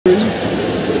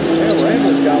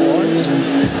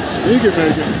He can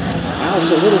make it. House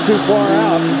a little too far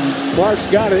out. Clark's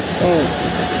got it. Oh.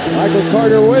 Michael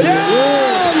Carter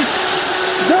Williams.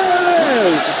 There it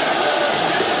is.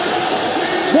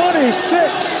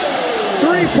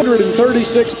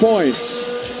 336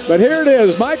 points. But here it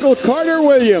is, Michael Carter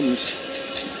Williams.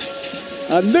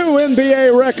 A new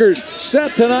NBA record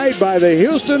set tonight by the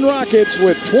Houston Rockets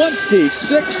with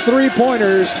 26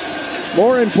 three-pointers.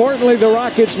 More importantly, the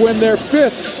Rockets win their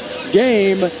 5th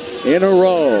game in a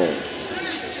row.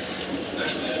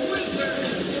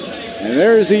 And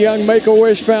there's the young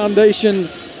Make-A-Wish Foundation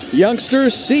youngster,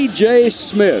 C.J.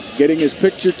 Smith, getting his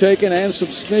picture taken and some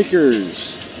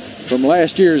sneakers from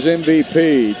last year's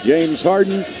MVP. James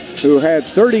Harden, who had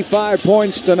 35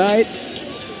 points tonight.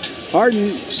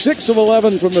 Harden, 6 of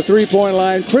 11 from the three-point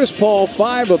line. Chris Paul,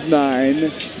 5 of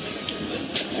 9.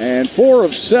 And 4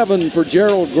 of 7 for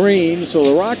Gerald Green. So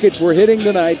the Rockets were hitting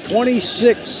tonight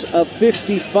 26 of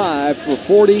 55 for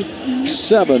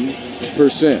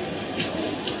 47%.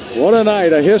 What a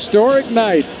night, a historic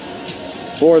night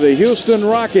for the Houston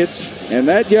Rockets. And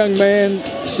that young man,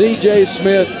 C.J.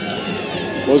 Smith,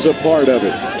 was a part of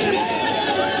it.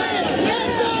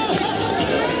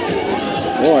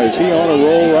 Boy, is he on a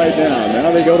roll right now.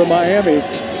 Now they go to Miami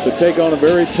to take on a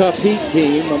very tough Heat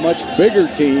team, a much bigger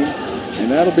team. And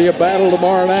that'll be a battle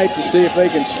tomorrow night to see if they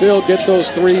can still get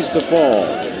those threes to fall.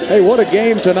 Hey, what a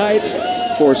game tonight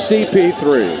for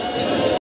CP3.